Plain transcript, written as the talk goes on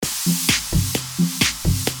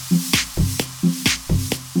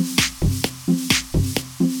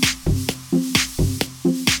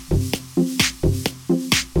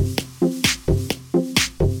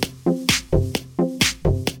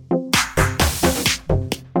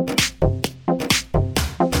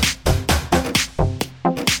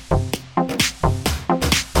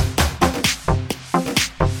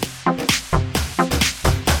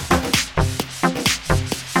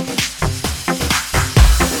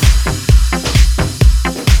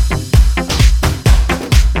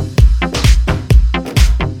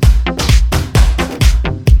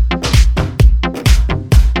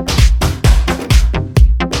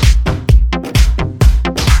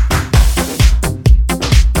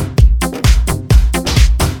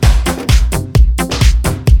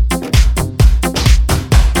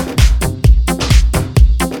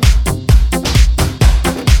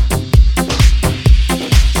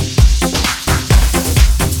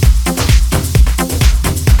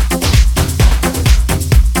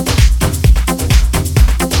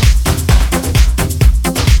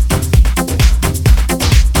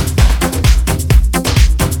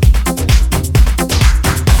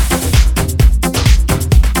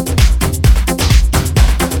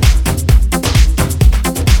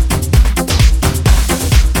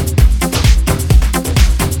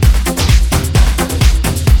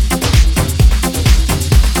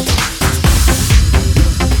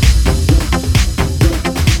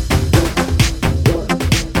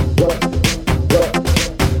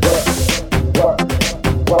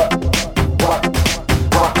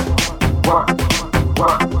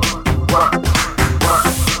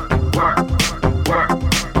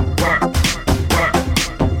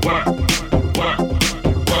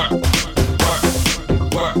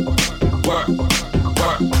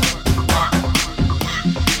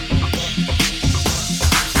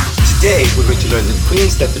learn the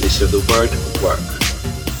Queen's definition of the word work.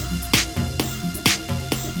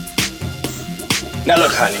 Now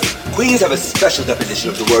look, honey, Queens have a special definition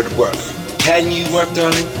of the word work. Can you work,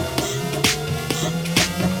 darling?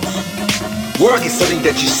 Work is something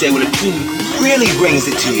that you say when a queen really brings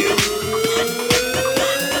it to you.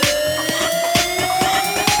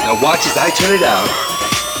 Now watch as I turn it out,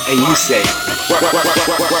 and you say, work, work, work,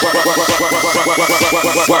 work, work, work, work, work,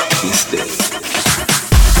 work, work, work this thing.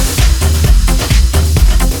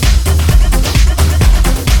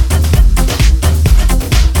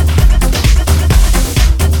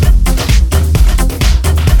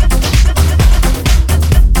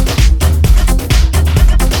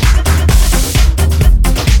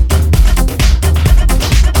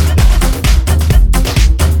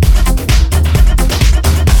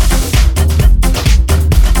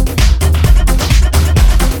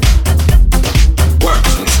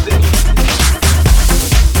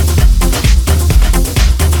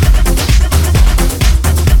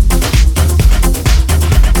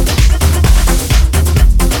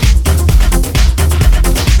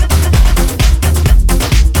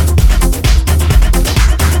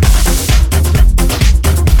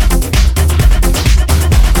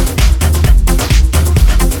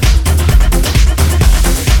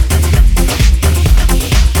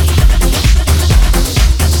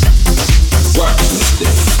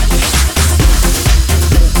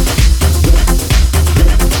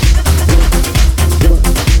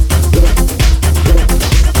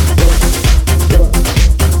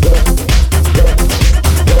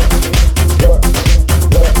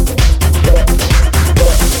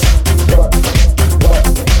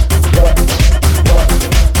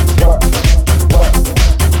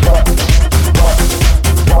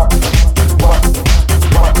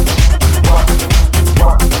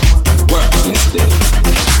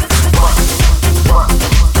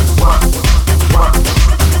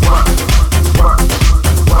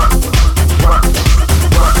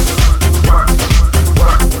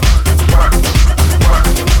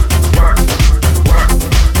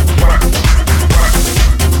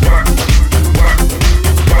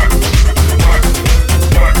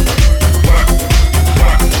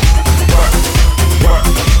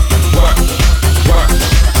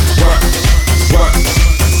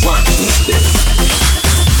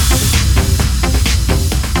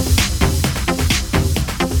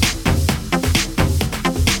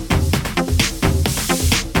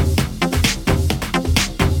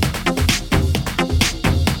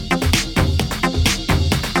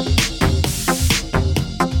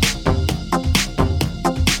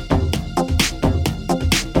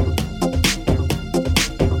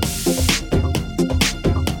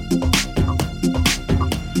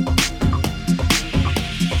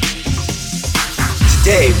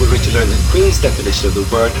 Today we're going to learn the Queen's definition of the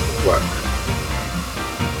word work.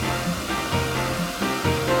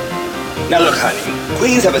 Now look, honey,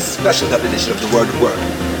 Queens have a special definition of the word work.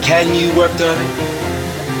 Can you work, darling?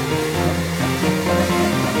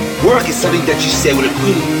 Work is something that you say when a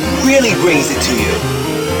queen really brings it to you.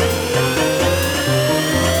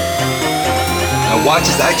 Now watch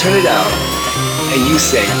as I turn it out, and you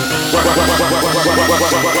say, work, work, work, work, work, work, work,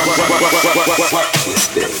 work, work, work, work, work this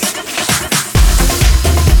thing.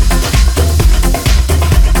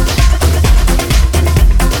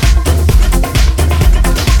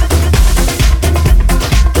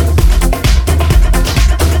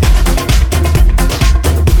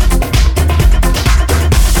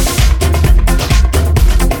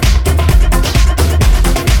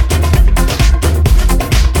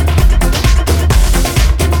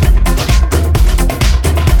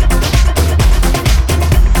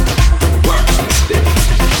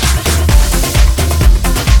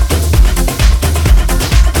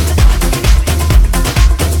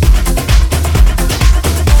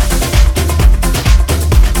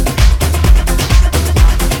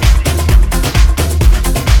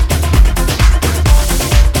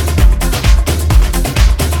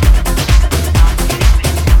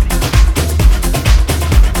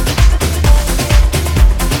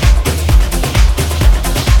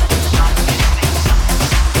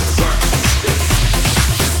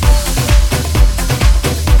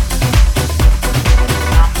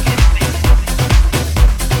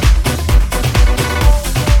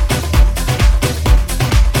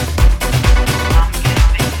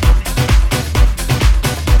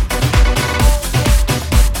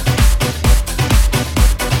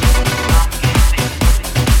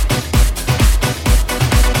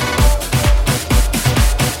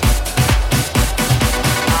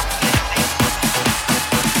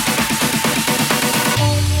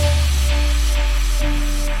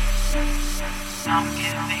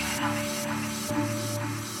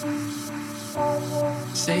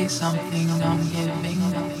 Say something, I'm giving.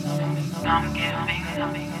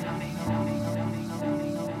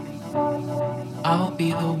 I'll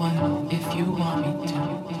be the one if you want me to.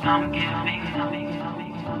 I'm giving.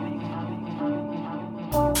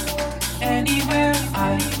 Anywhere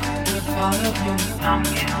I will follow you. I'm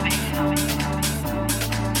giving.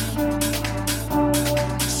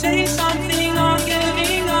 Say something, I'm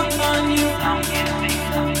giving up on you. I'm giving.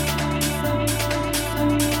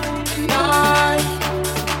 And I'm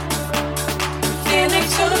feeling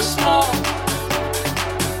so small.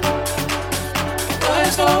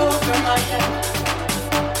 Words over my head.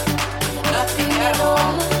 Nothing at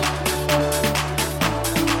all.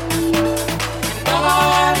 And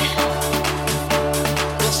I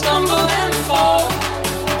will stumble and fall.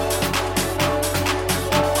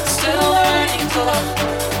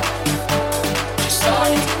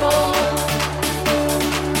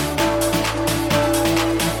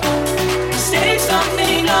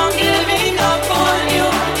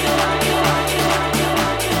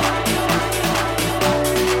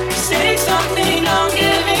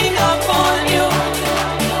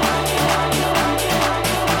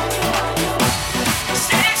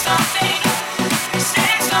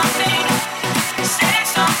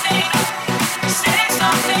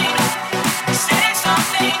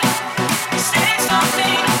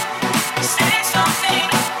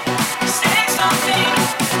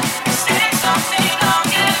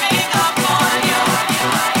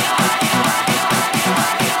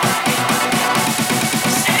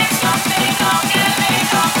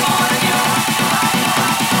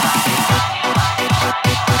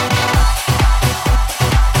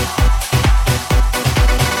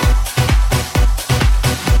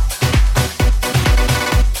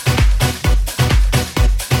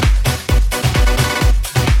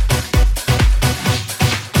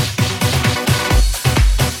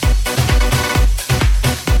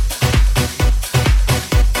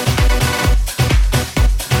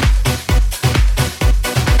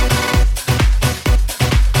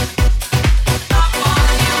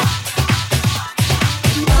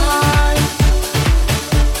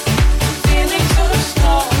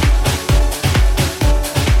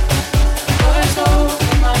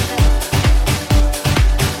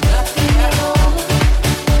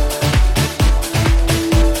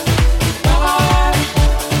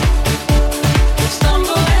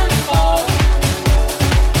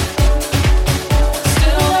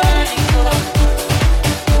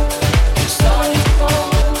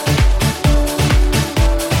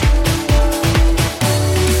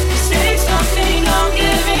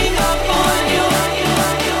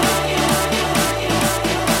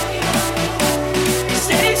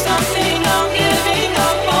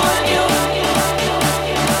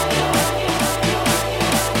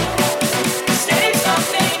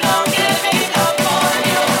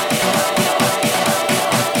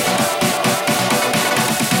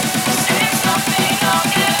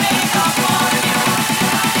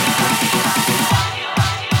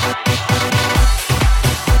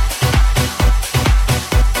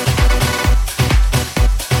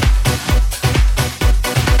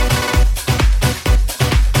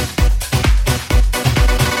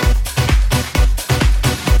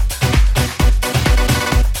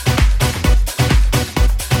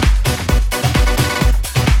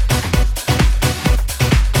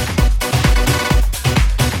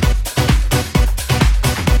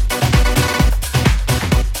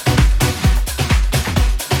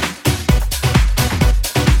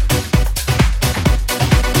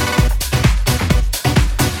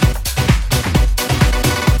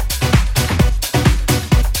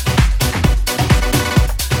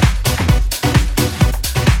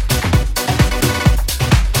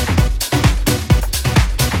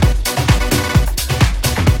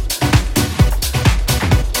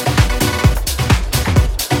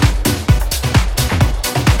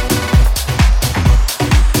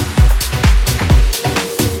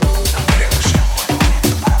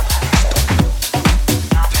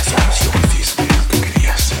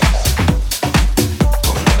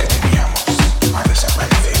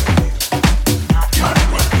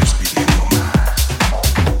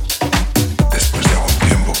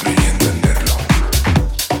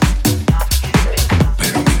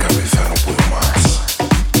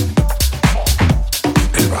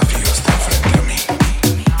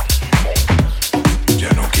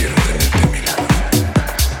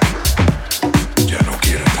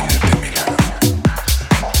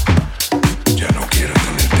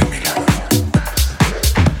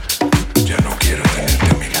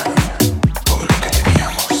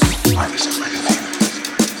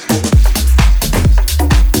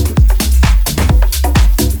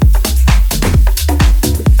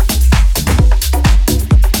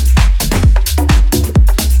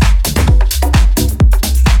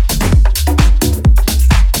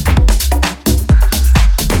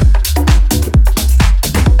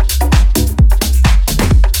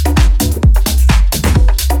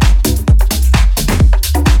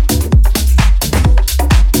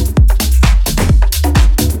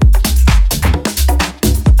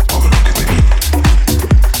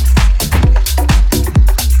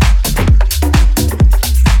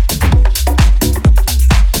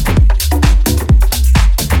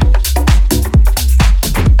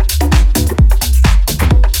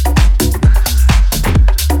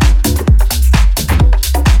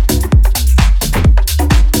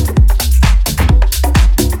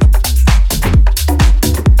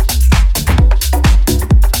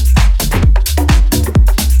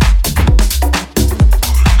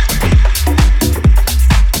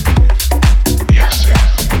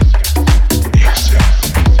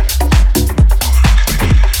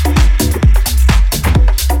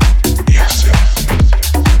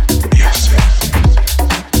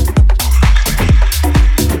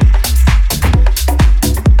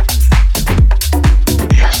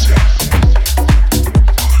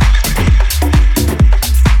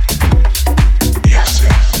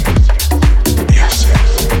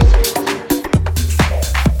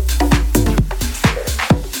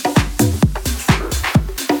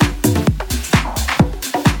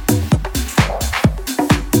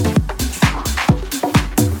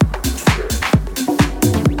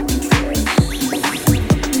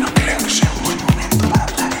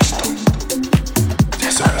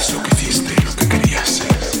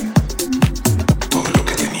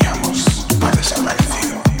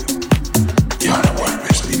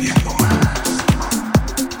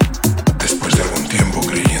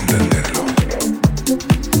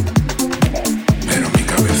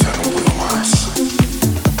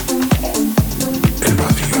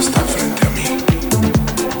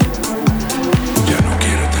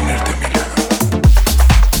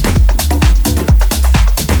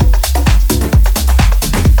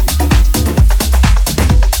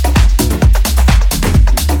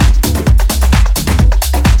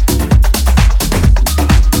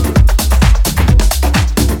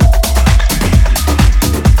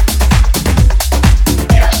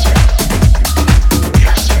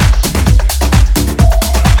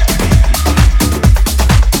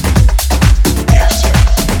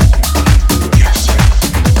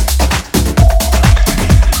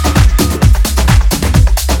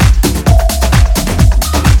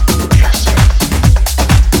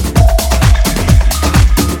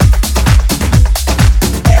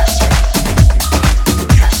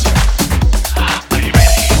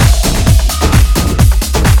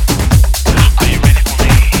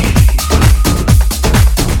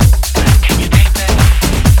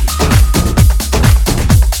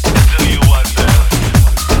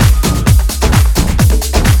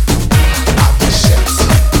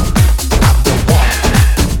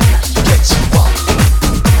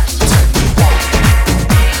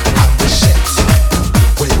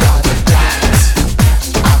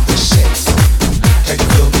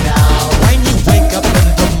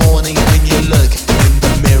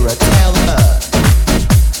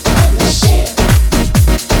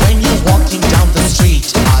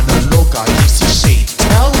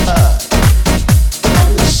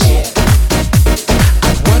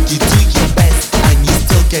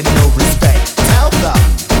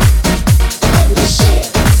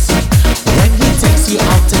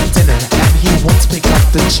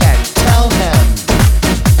 the check. Tell him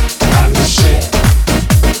I'm the shit.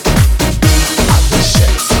 I'm the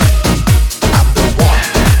shit. I'm the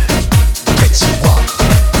one. Get you up,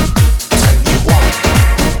 turn you on.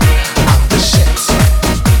 I'm the shit.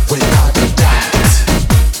 Without a doubt.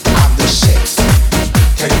 I'm the shit.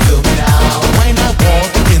 Can you feel me now? When I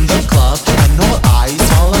walk in the club and all eyes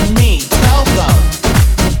fall on me, tell them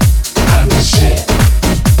I'm the shit.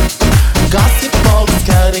 Gossip folks,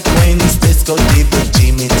 chaotic queens, disco diva,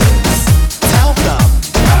 Jimmy Dance. Tell them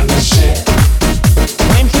I'm the shit.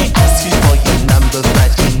 When he asks you for your number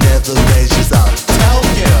but he never measures up, tell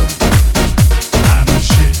him I'm the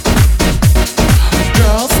shit.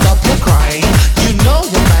 Girl, stop your crying. You know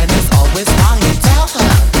your man is always lying. Tell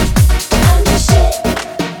him I'm the shit.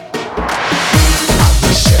 I'm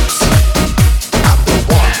the shit. I'm the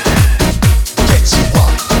one. Get you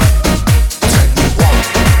up, turn you on.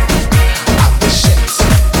 I'm the shit.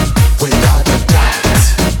 Without a doubt.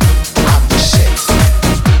 I'm the shit.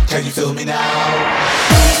 Can you feel me now?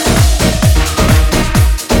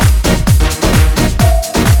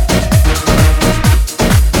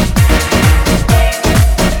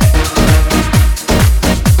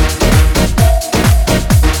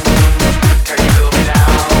 Can you feel me now?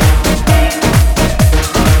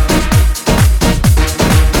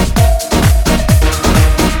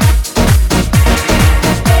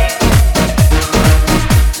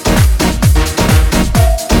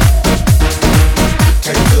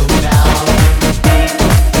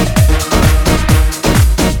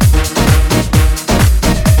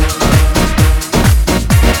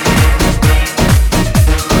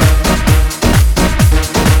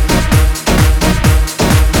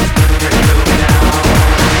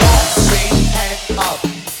 Straight head up.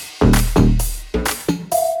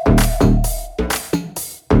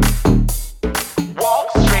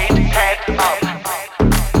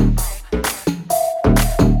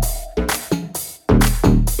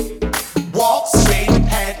 Walk straight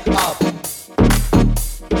head up.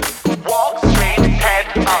 Walk straight head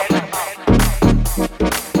up.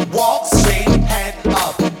 Walk straight head up. Walk straight head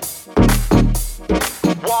up.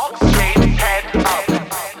 Walk straight head up.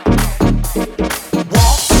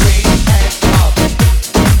 Walk straight head up.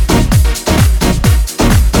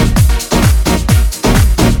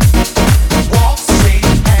 Walk straight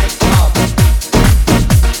head up.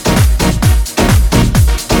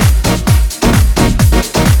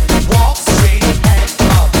 Walk straight head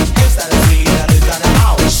up. Hips that are free, that is that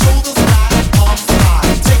out. Shoulders flat, palms high.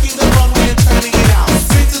 Taking the runway and turning it out.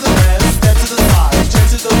 Straight to the left, step to the side. Turn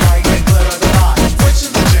to the right and clear the line. Question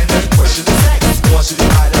the gender, question the sex. What should you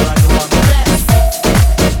hide? I know I'm the best.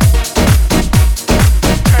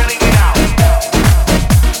 Turning it out.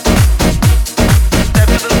 Step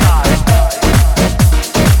to the side.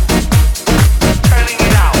 Turning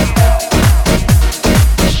it out.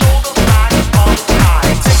 Shoulders flat, palms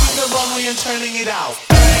high. Taking the runway and turning it out.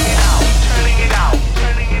 Turning it out. Turning it out.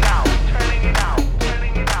 Turning it out. Turning it out.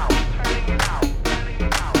 Turning it out. Turning it out. Turning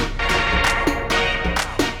it out.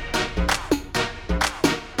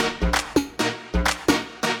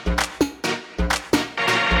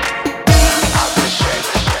 I'm the shit.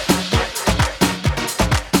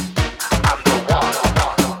 I'm the one.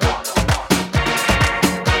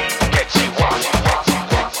 Get you on.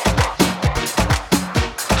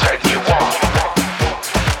 Turn you on.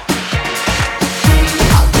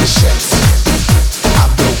 I'm the shit.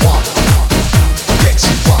 I'm the one. Get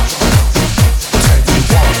you on. Turn you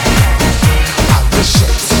on. I'm the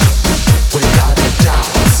shit. Without a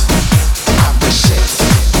doubt. I'm the shit.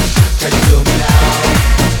 Can you feel me now?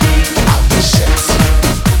 I'm the shit.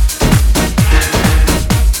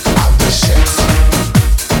 I'm the shit.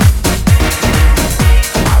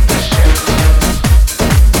 I'm the shit. I'm the shit. I'm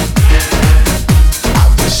the shit.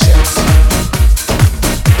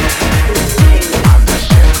 I'm the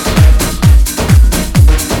shit. I'm the shit.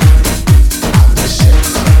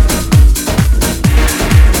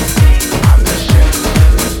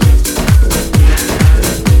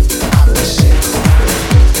 I'm the shit.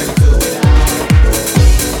 Can you feel me now?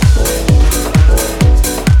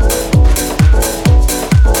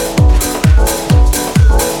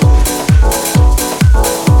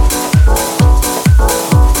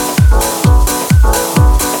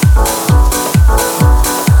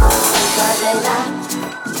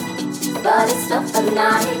 But it's still the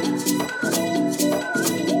night.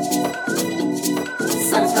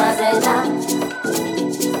 Sun's rising up,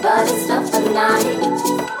 but it's still the night.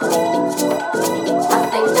 I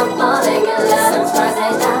think I'm falling in love. Sun's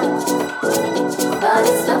rising up, but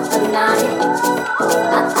it's still the night.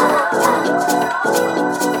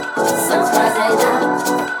 Sun's rising up,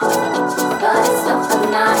 but it's still the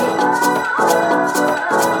night.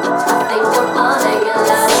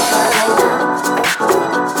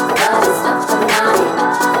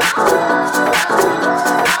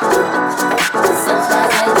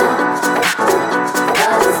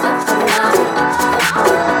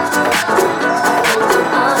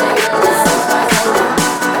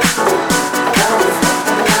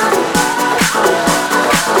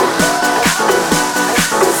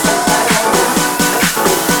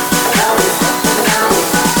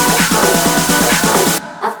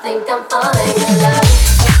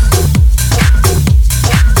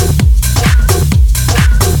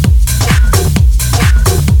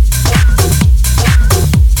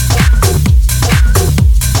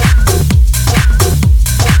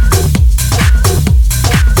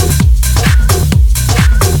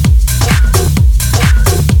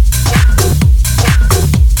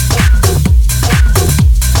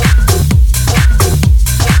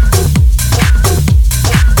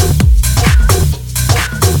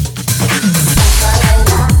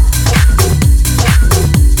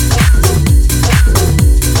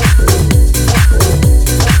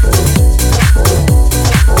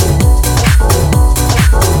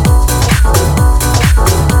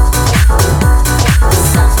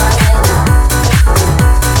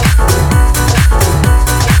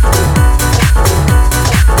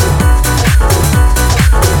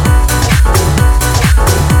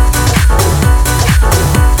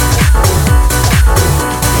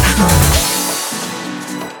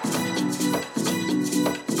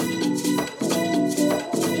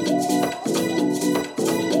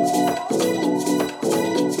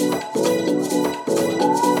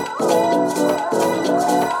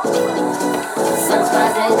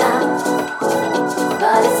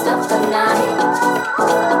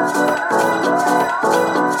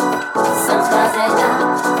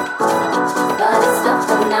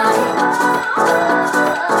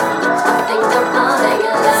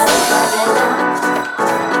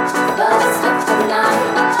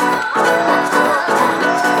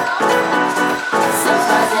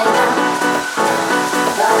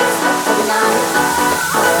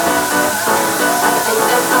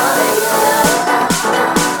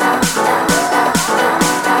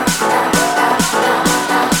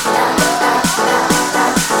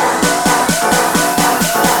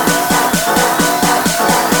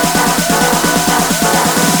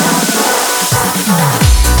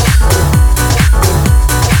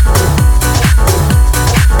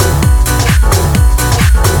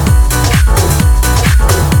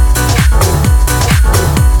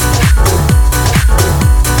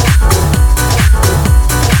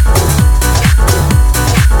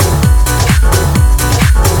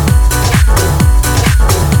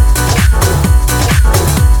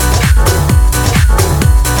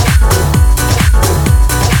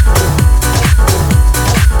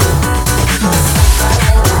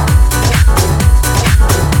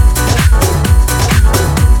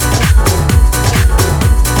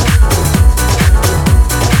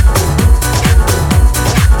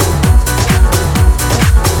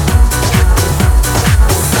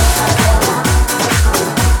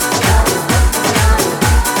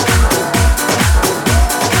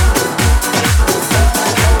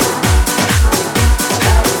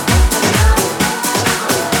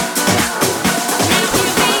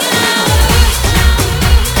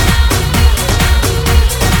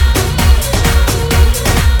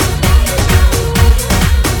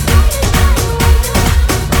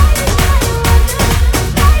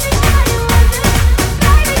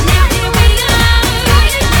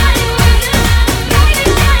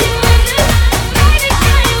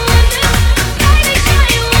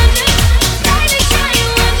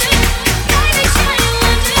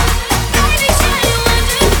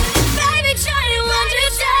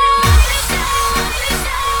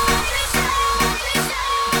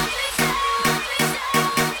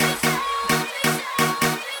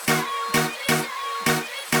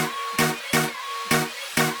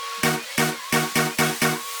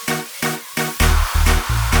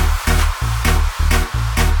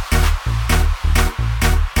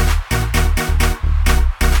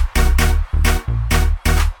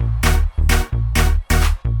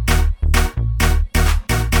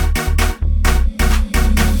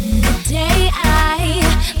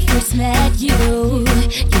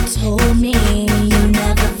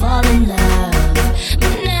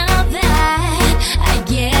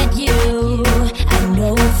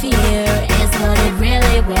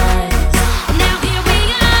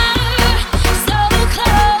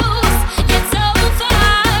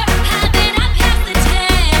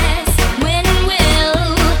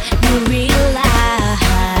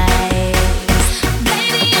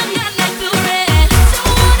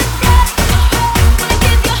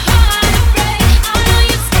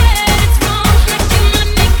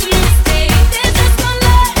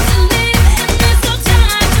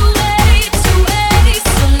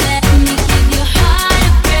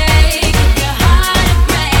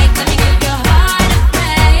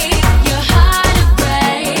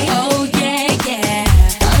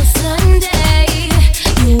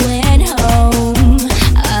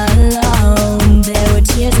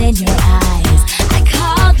 your eyes. I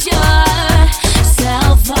called your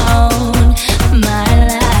cell phone, my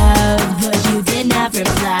love, but you did not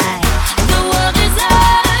reply. The world is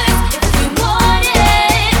ours if we want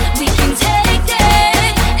it. We can take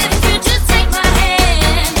it if you just take my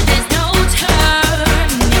hand. There's no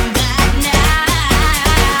turning back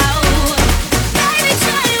now. Baby,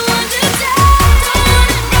 try to understand. Don't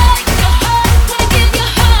wanna break your heart, wanna give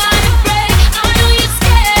your heart a break. I know you're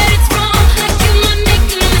scared it's wrong, like you might make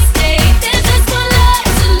a mistake. There's just one life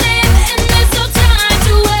to live, and there's no time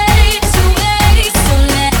to wait, to wait. So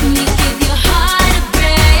let me give your heart a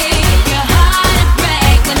break, your heart a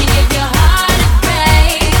break. Let me give your heart a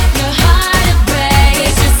break, your heart a break.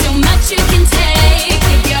 There's just so much you can take.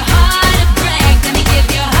 Give your heart a break. Let me give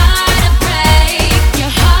your heart a break,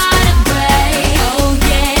 your heart a break. Oh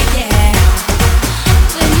yeah, yeah.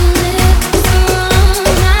 When your lips are on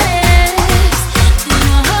my lips, then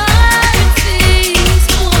my heart beats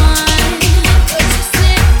one. But you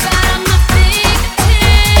slip out of my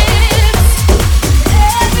fingertips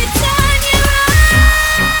every time you're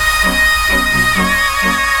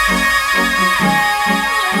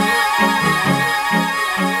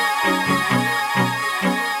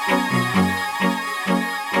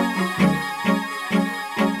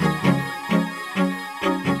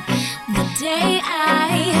The day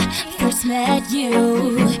I first met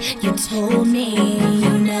you, you told me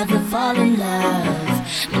you never fall in love.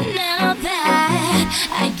 Now that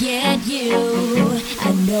I get you,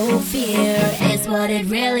 I know fear is what it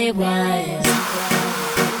really was.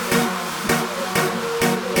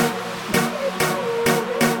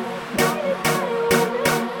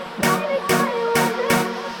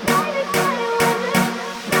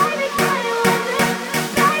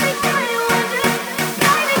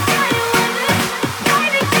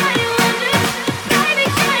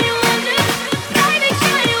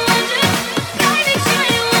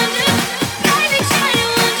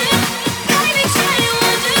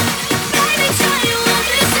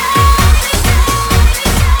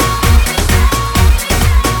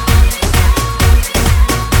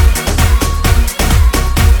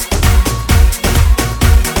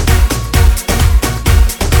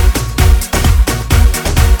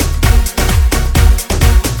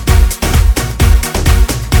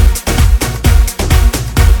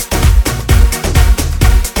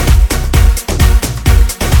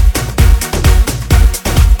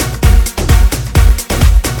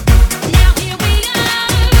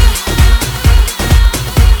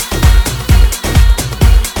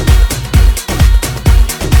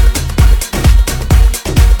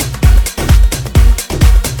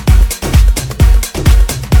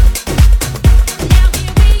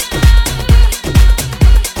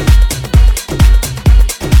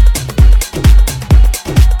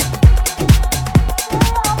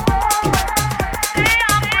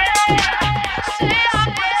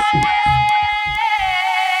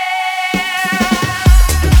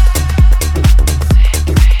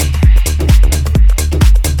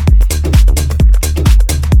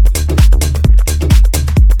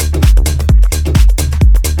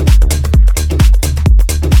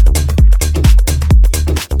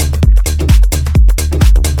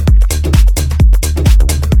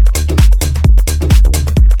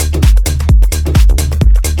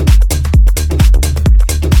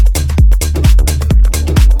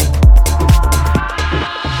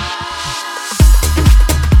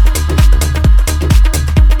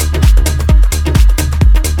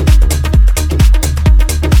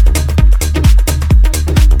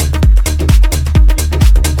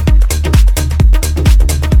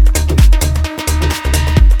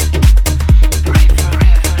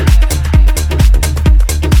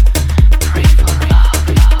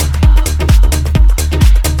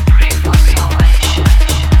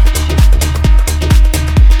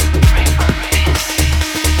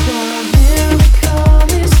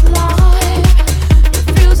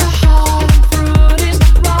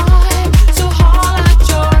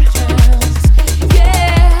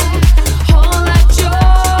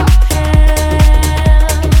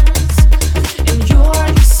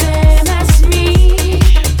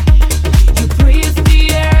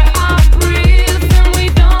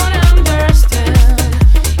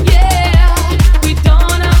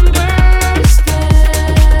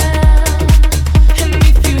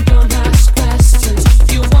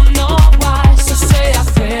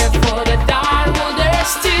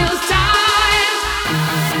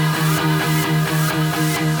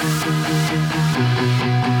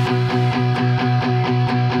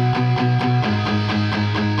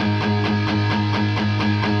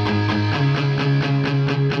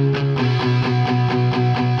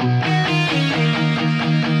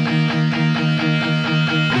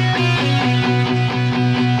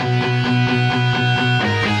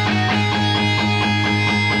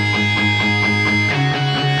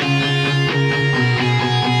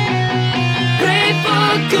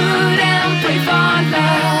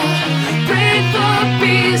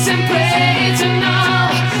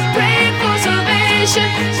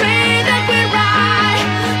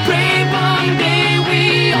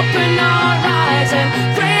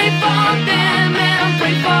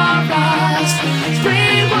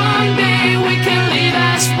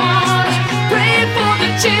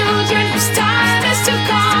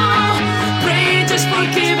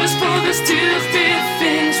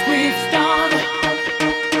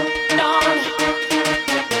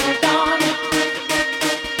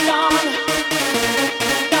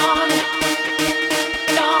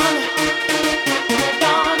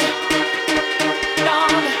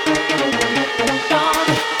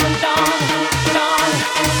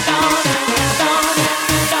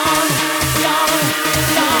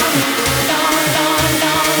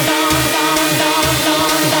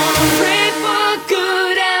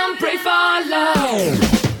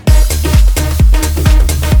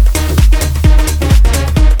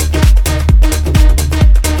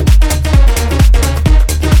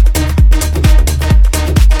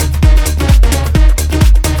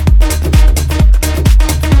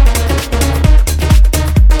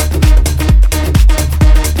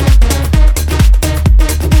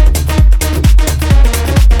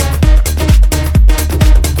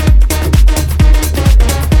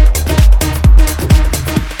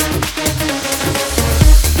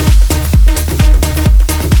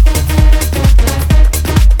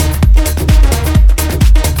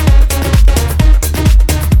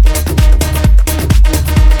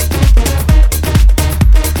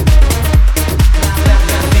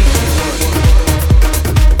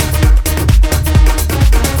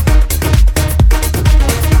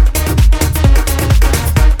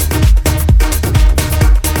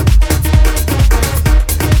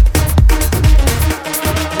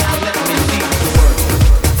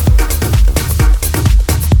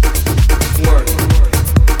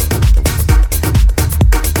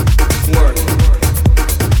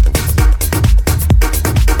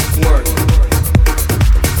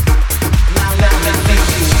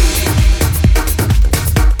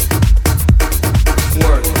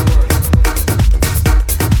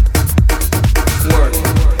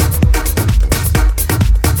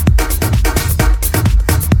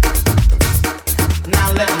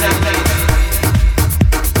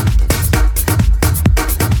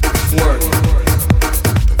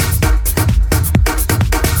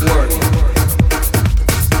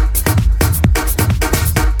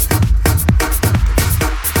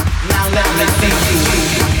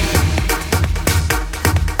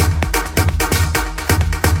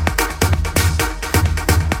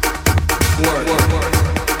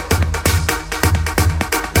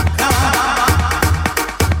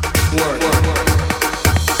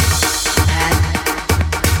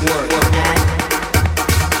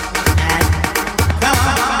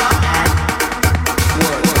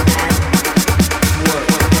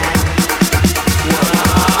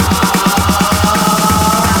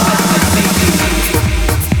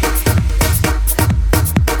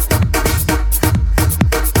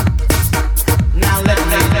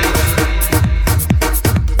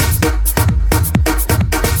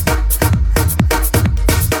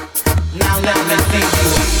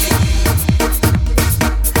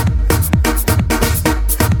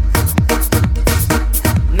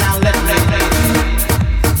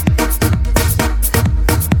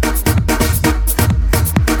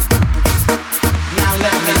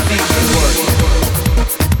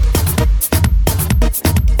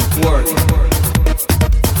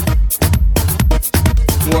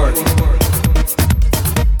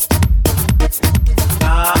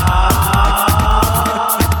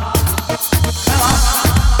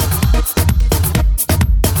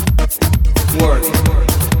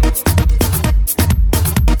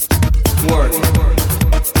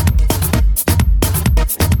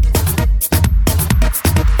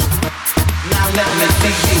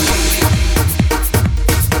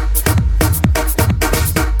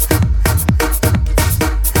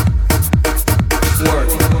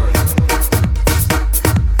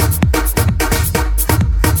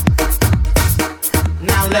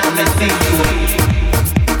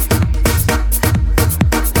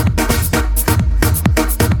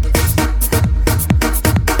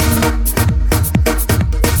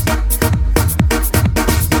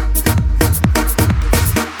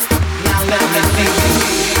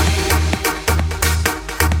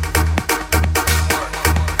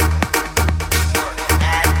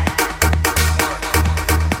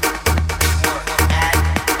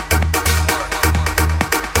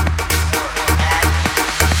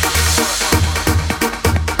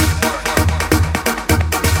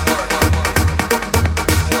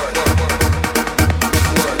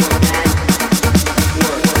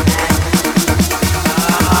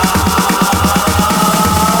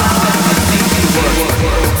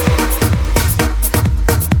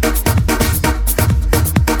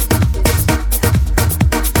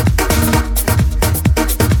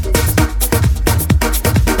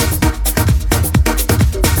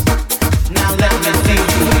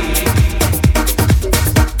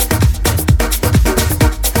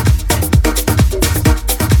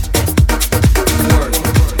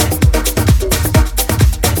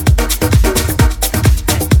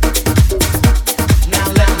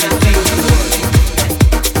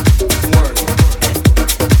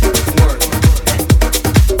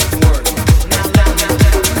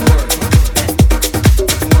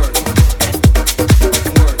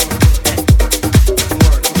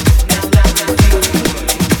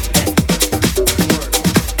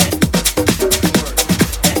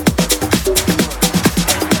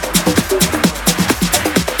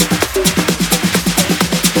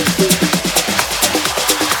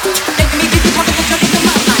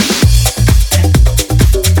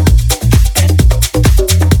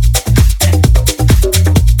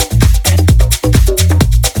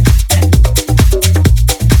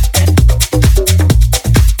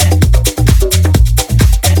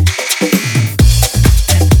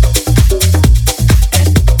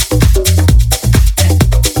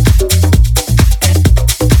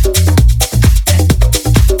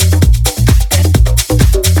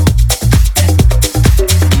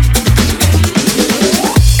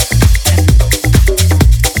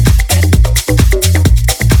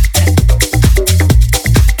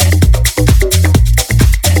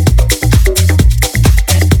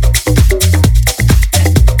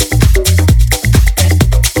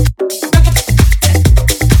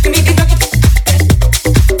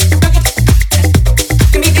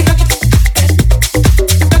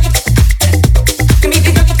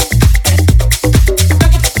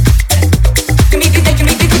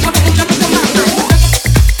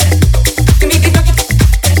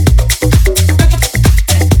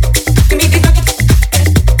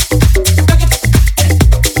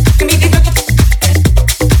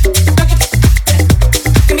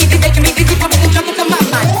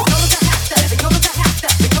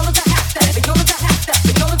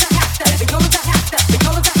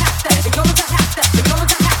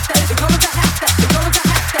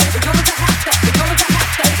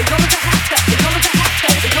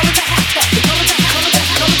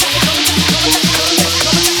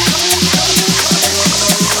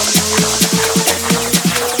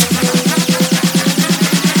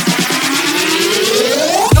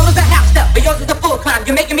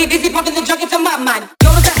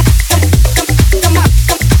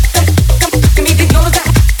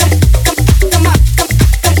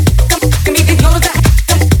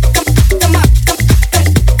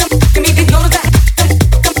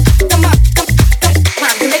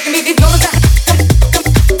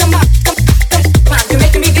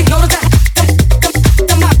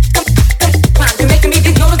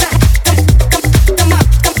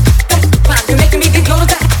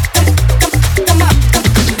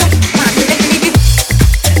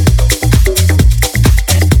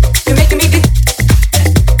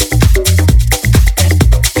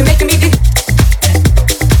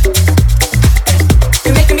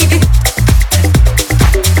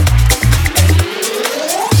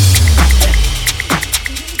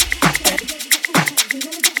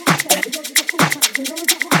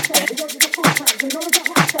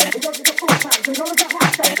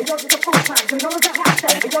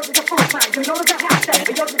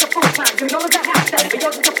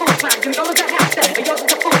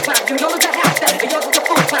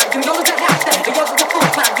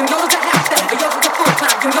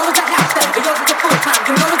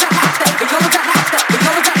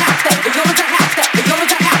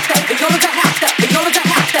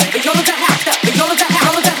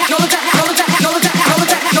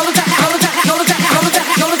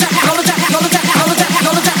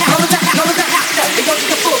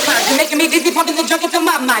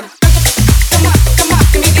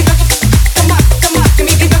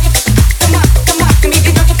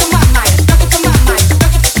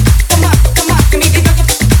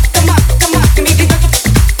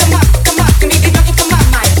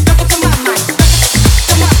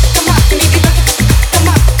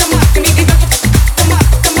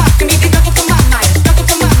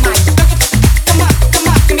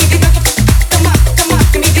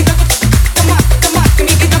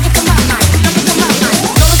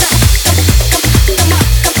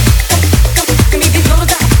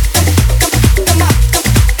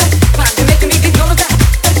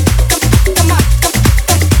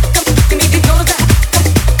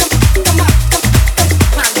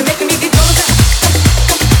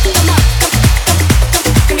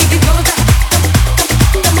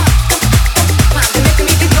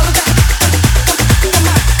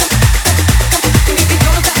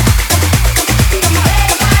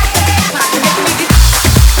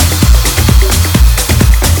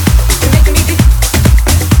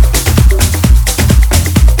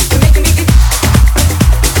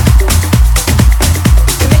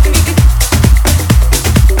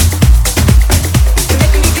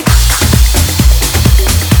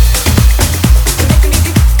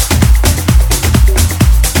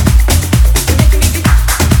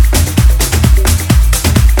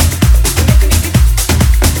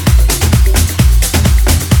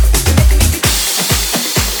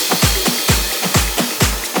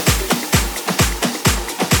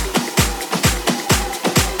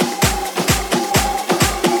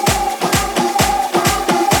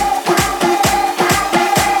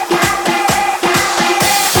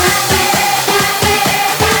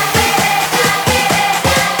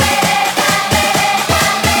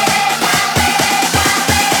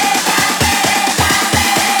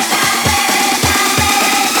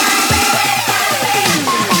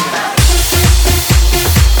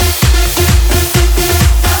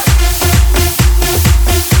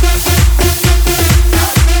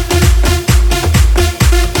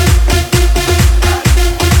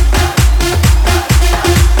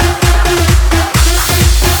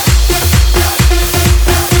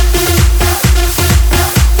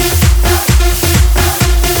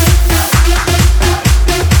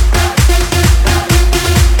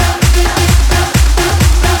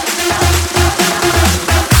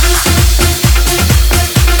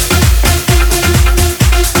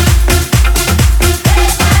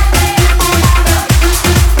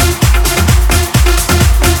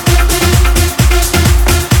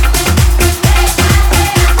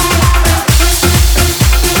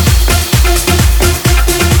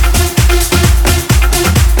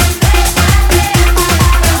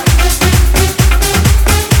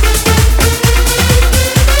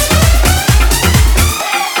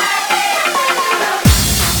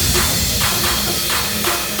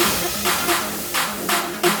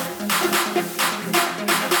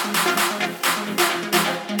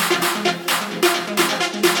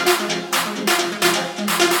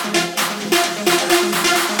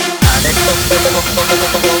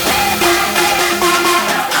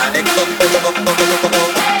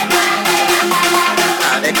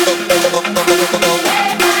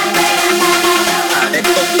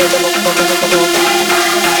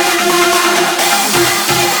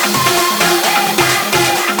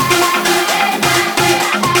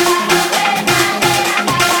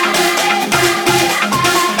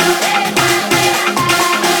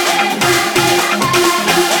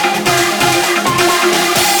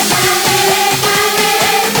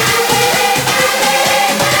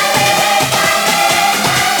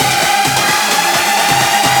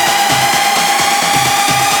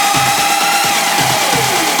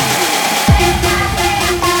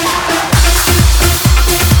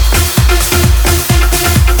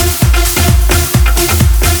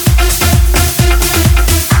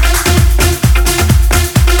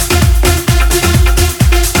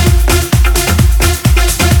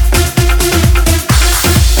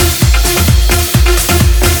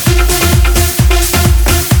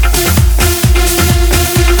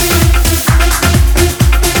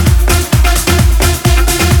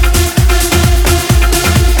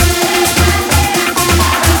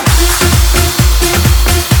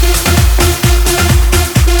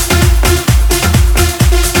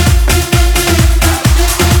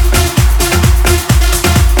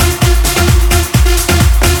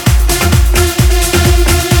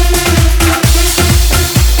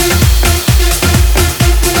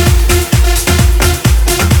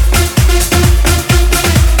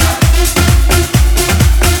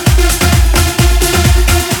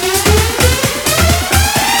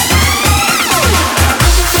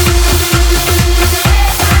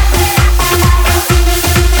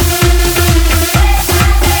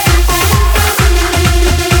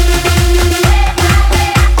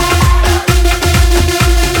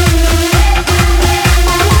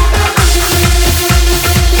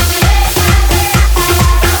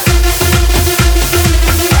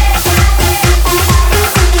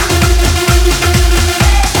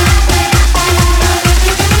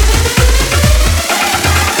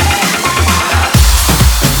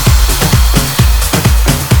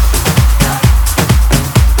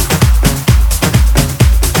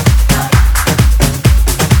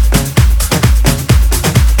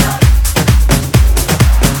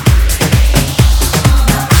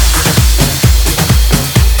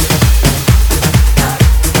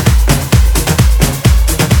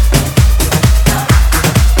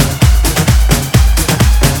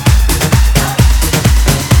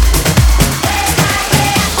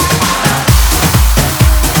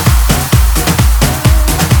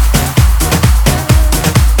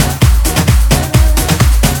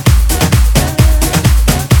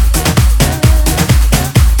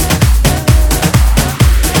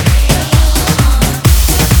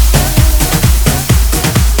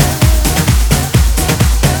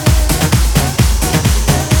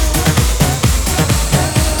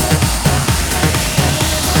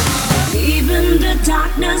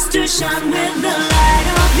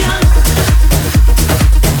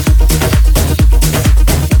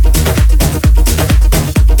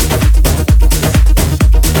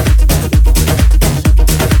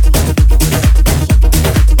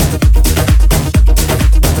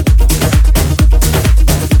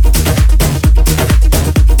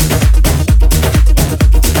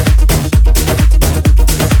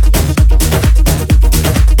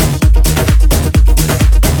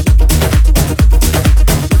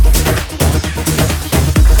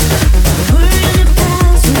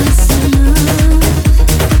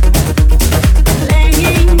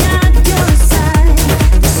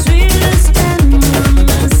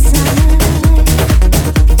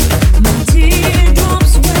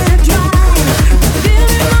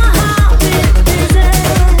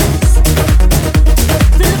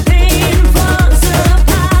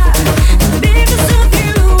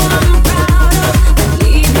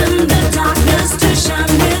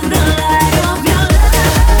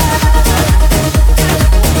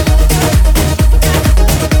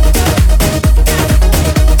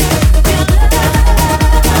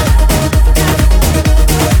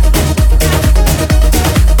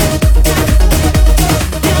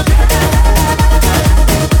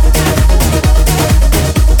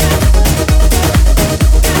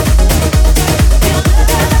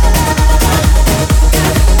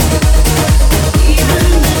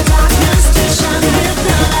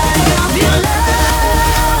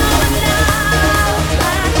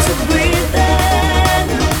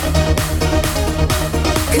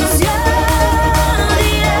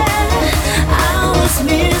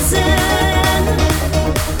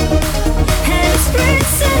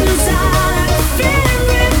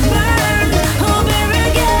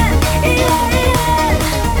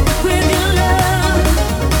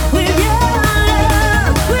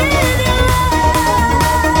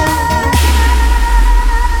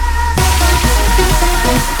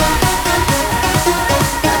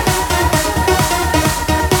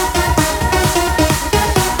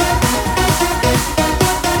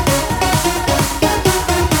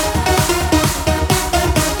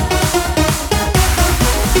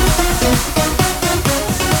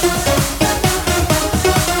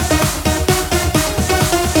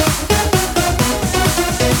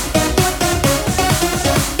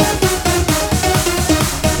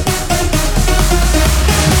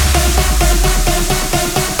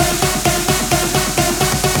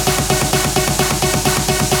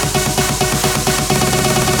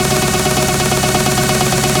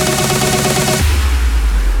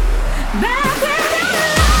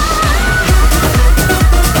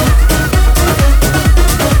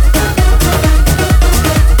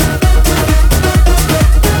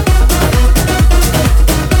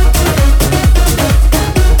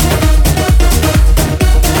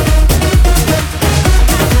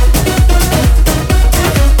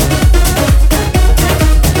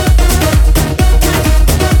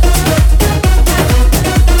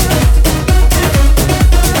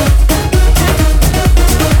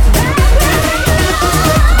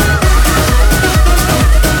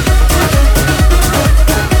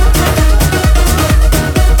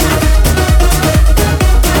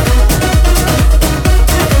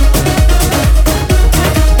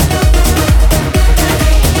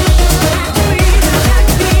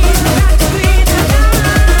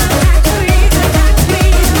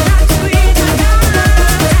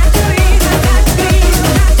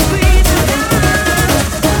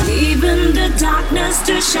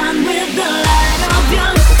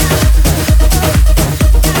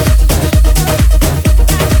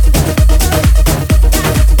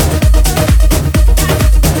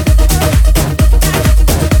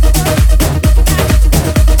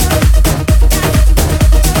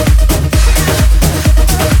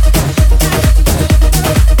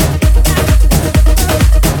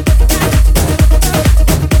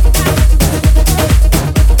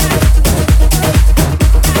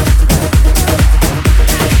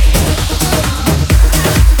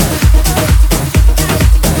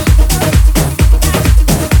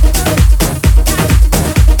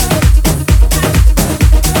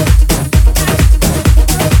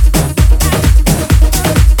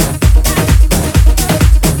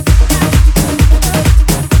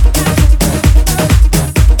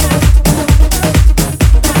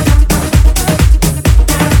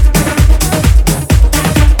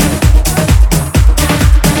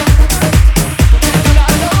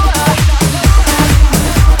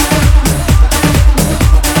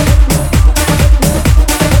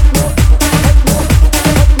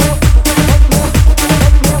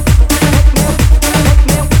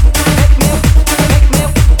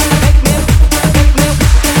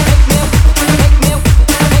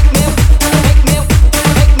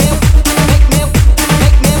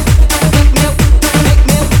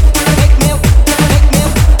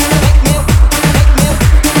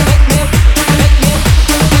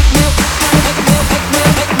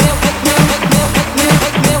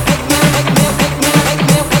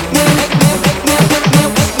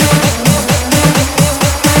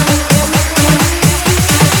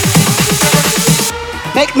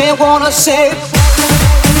 make me wanna say.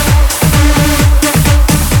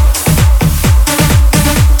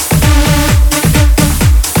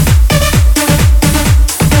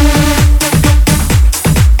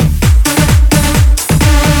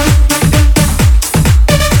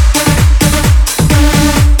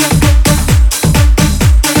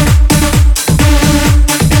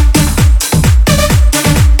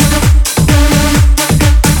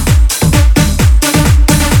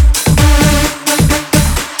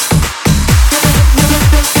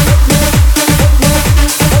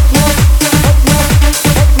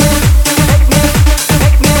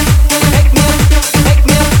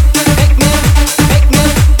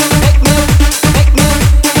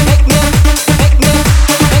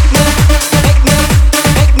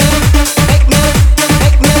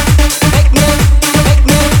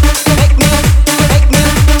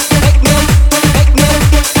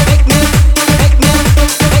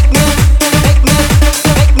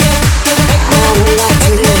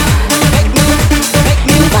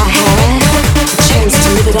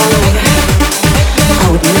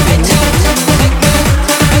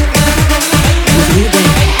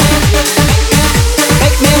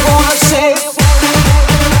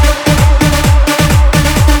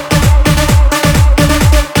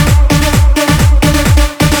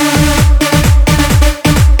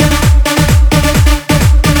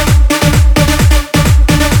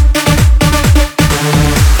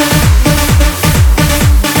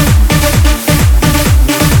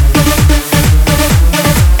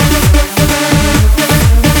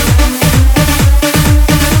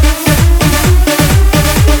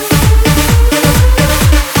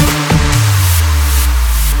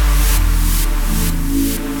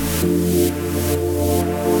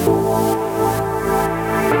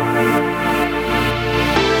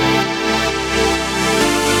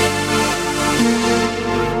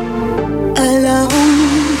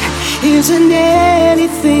 Isn't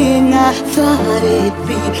anything I thought it'd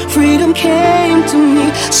be. Freedom came to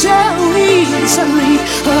me so easily.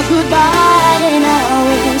 A goodbye now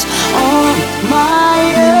is on my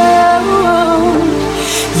own.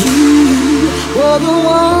 You were the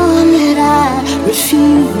one that I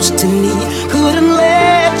refused to need. Couldn't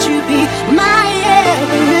let you be my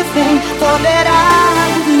everything. Thought that I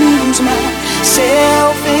would lose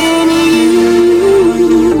myself in you.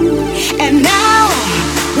 And now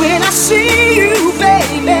when I see you,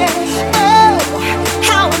 baby, oh,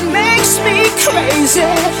 how it makes me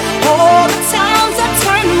crazy. All the times I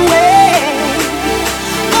turned away,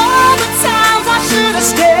 all the times I should have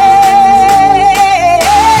stayed.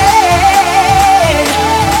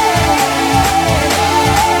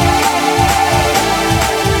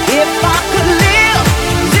 If I could live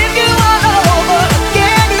you all over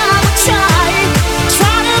again, I would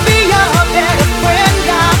try to be your better friend.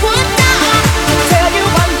 I would not tell you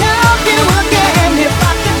I love you again. If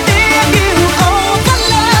I could live you over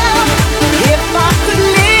love, if I could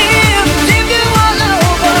live you all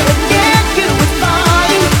over again, you would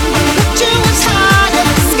find put you as high as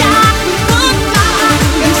the sky could fly,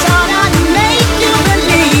 and thought I'd make you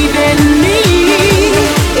believe in me.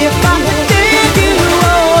 If I could live you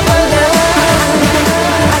over love.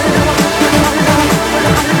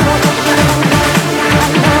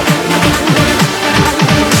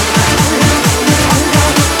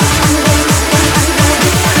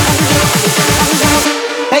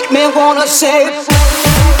 Make me wanna say